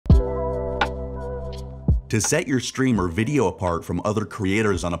To set your stream or video apart from other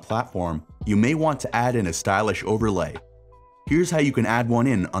creators on a platform, you may want to add in a stylish overlay. Here's how you can add one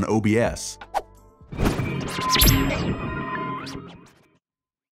in on OBS.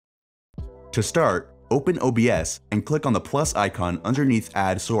 To start, open OBS and click on the plus icon underneath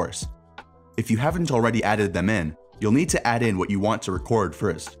Add Source. If you haven't already added them in, you'll need to add in what you want to record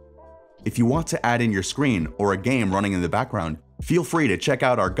first. If you want to add in your screen or a game running in the background, feel free to check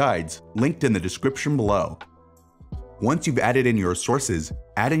out our guides linked in the description below. Once you've added in your sources,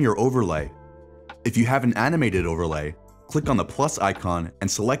 add in your overlay. If you have an animated overlay, click on the plus icon and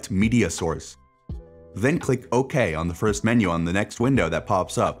select Media Source. Then click OK on the first menu on the next window that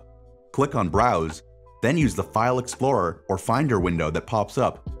pops up. Click on Browse, then use the File Explorer or Finder window that pops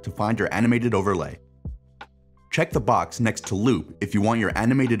up to find your animated overlay. Check the box next to Loop if you want your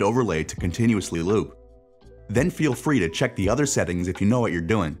animated overlay to continuously loop. Then feel free to check the other settings if you know what you're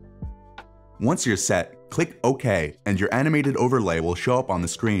doing. Once you're set, click OK and your animated overlay will show up on the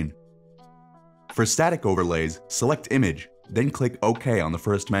screen. For static overlays, select Image, then click OK on the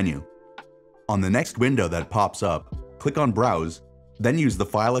first menu. On the next window that pops up, click on Browse, then use the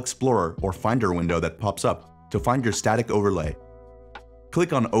File Explorer or Finder window that pops up to find your static overlay.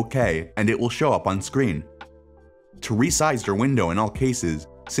 Click on OK and it will show up on screen. To resize your window in all cases,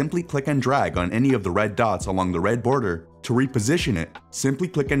 simply click and drag on any of the red dots along the red border. To reposition it, simply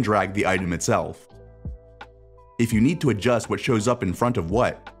click and drag the item itself. If you need to adjust what shows up in front of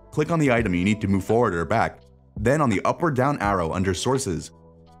what, click on the item you need to move forward or back, then on the up or down arrow under Sources.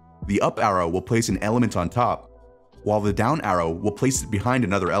 The up arrow will place an element on top, while the down arrow will place it behind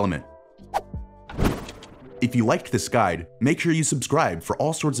another element. If you liked this guide, make sure you subscribe for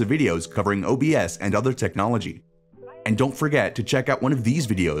all sorts of videos covering OBS and other technology. And don't forget to check out one of these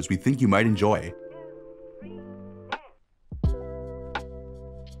videos we think you might enjoy.